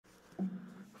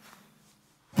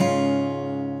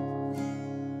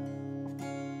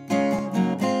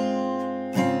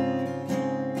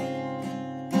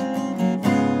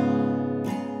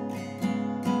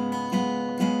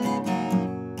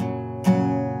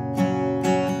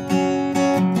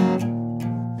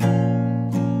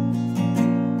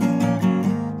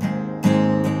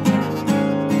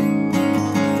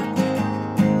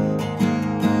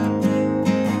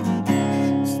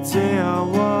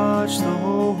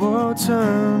your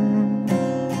turn.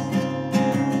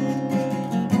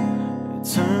 It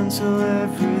turned till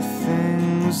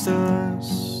everything was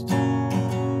dust.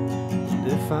 And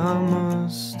if I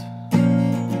must,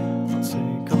 I'll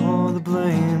take all the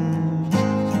blame.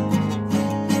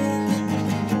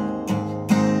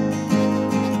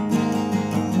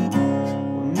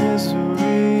 When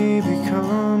misery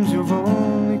becomes your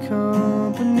only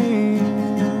company,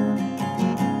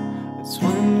 it's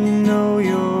when you know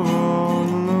you're all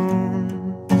alone.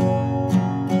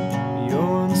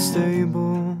 You're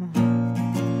unstable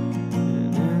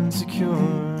and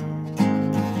insecure.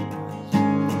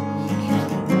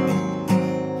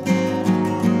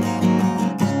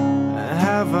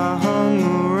 Have I hung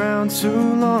around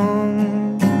too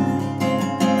long?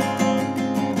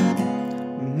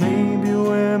 Maybe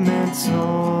we're meant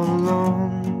all along.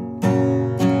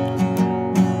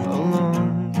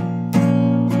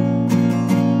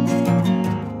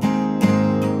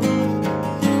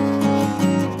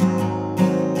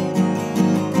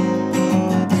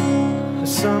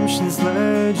 Assumptions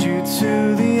led you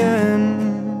to the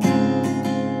end,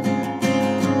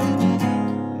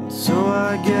 so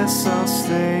I guess I'll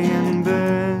stay in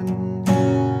bed,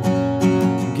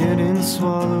 getting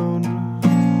swallowed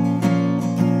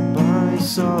by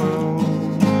sorrow.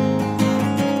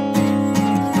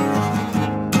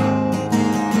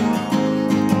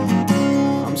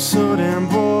 I'm so damn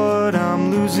bored,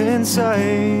 I'm losing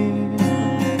sight.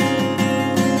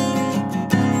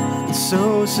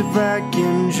 So sit back,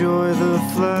 enjoy the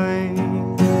flight,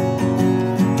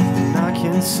 and I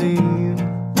can see you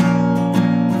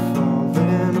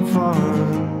falling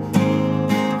apart.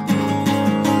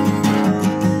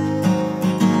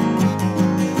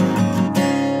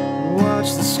 Watch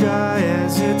the sky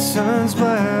as it turns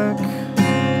black.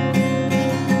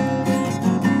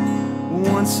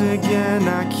 Once again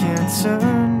I can't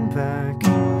turn back.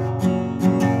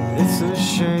 It's a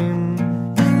shame.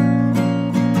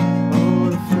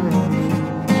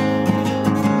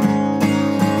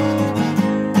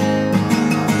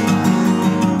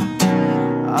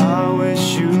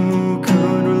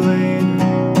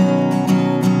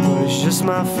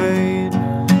 My fate.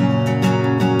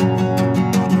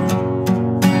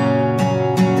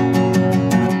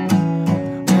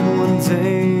 And one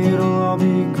day it'll all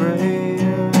be great.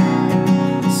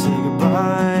 Say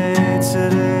goodbye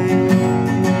today.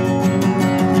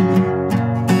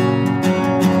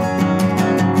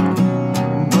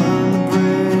 Burn the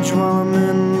bridge while I'm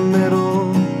in the middle.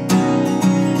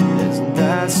 Isn't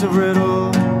that so riddle?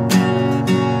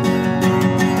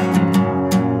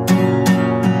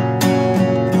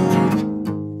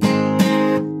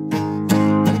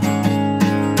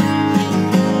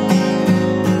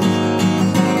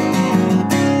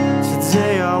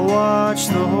 Watch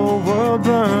the whole world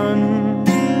burn,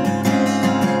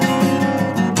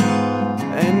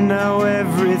 and now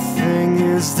everything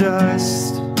is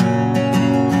dust.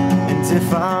 And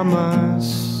if I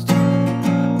must,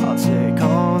 I'll take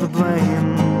all the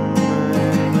blame.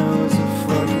 And it was a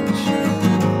fucking shame.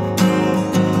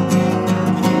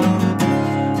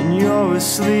 And you're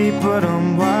asleep, but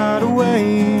I'm wide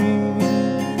awake.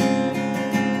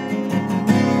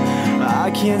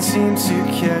 I can't seem to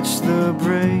catch the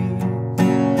break.